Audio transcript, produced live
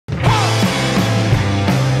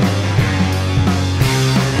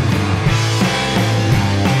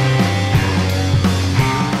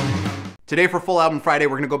Today for Full Album Friday,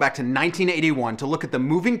 we're going to go back to 1981 to look at the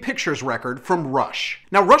Moving Pictures record from Rush.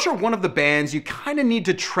 Now, Rush are one of the bands you kind of need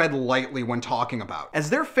to tread lightly when talking about, as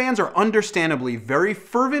their fans are understandably very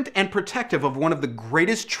fervent and protective of one of the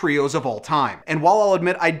greatest trios of all time. And while I'll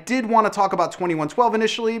admit I did want to talk about 2112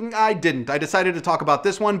 initially, I didn't. I decided to talk about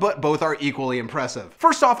this one, but both are equally impressive.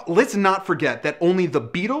 First off, let's not forget that only the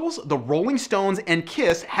Beatles, the Rolling Stones, and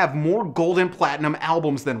Kiss have more gold and platinum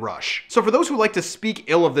albums than Rush. So for those who like to speak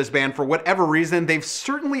ill of this band for whatever reason, they've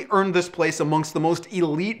certainly earned this place amongst the most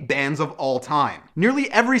elite bands of all time.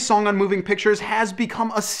 Nearly every song on Moving Pictures has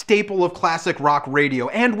become a staple of classic rock radio,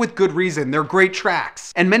 and with good reason. They're great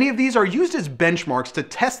tracks. And many of these are used as benchmarks to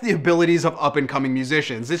test the abilities of up-and-coming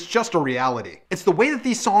musicians. It's just a reality. It's the way that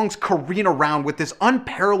these songs careen around with this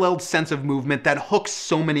unparalleled sense of movement that hooks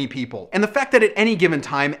so many people. And the fact that at any given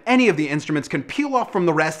time, any of the instruments can peel off from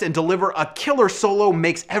the rest and deliver a killer solo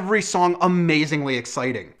makes every song amazingly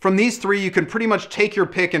exciting. From these three, you can pretty much take your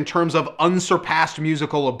pick in terms of unsurpassed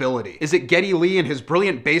musical ability. Is it Geddy Lee and his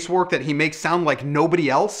brilliant bass work that he makes sound like nobody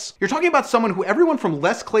else? You're talking about someone who everyone from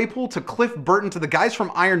Les Claypool to Cliff Burton to the guys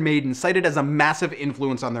from Iron Maiden cited as a massive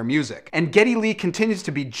influence on their music. And Geddy Lee continues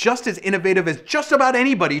to be just as innovative as just about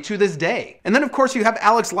anybody to this day. And then of course you have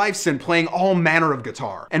Alex Lifeson playing all manner of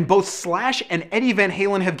guitar. And both Slash and Eddie Van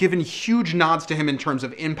Halen have given huge nods to him in terms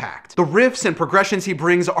of impact. The riffs and progressions he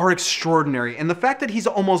brings are extraordinary, and the fact that he's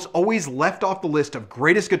almost always left off the list of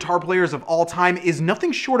greatest guitar players of all time is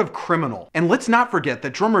nothing short of criminal. And let's not forget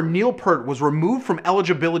that drummer Neil Peart was removed from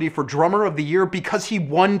eligibility for Drummer of the Year because he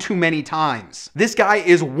won too many times. This guy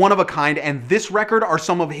is one of a kind, and this record are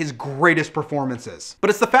some of his greatest performances. But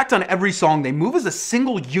it's the fact on every song they move as a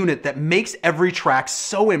single unit that makes every track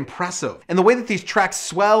so impressive. And the way that these tracks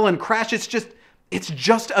swell and crash, it's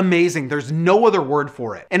just amazing. There's no other word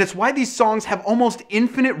for it. And it's why these songs have almost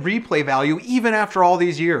infinite replay value even after all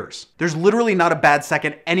these years. There's literally not a bad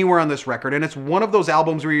second anywhere on this record, and it's one of those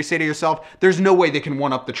albums where you say to yourself, there's no way they can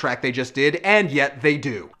one-up the track they just did, and yet they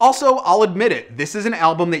do. Also, I'll admit it, this is an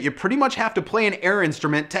album that you pretty much have to play an air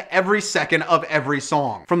instrument to every second of every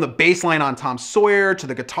song. From the bass line on Tom Sawyer, to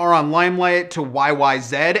the guitar on Limelight, to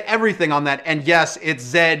YYZ, everything on that, and yes, it's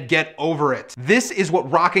Zed, get over it. This is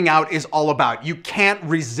what rocking out is all about. You can't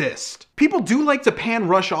resist. People do like to pan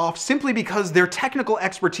Rush off simply because their technical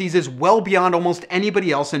expertise is well beyond almost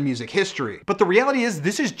anybody else in music history. But the reality is,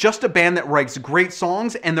 this is just a band that writes great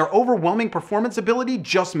songs, and their overwhelming performance ability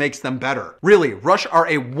just makes them better. Really, Rush are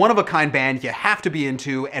a one-of-a-kind band you have to be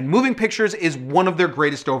into, and Moving Pictures is one of their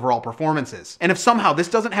greatest overall performances. And if somehow this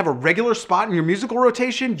doesn't have a regular spot in your musical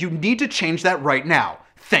rotation, you need to change that right now.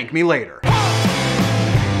 Thank me later.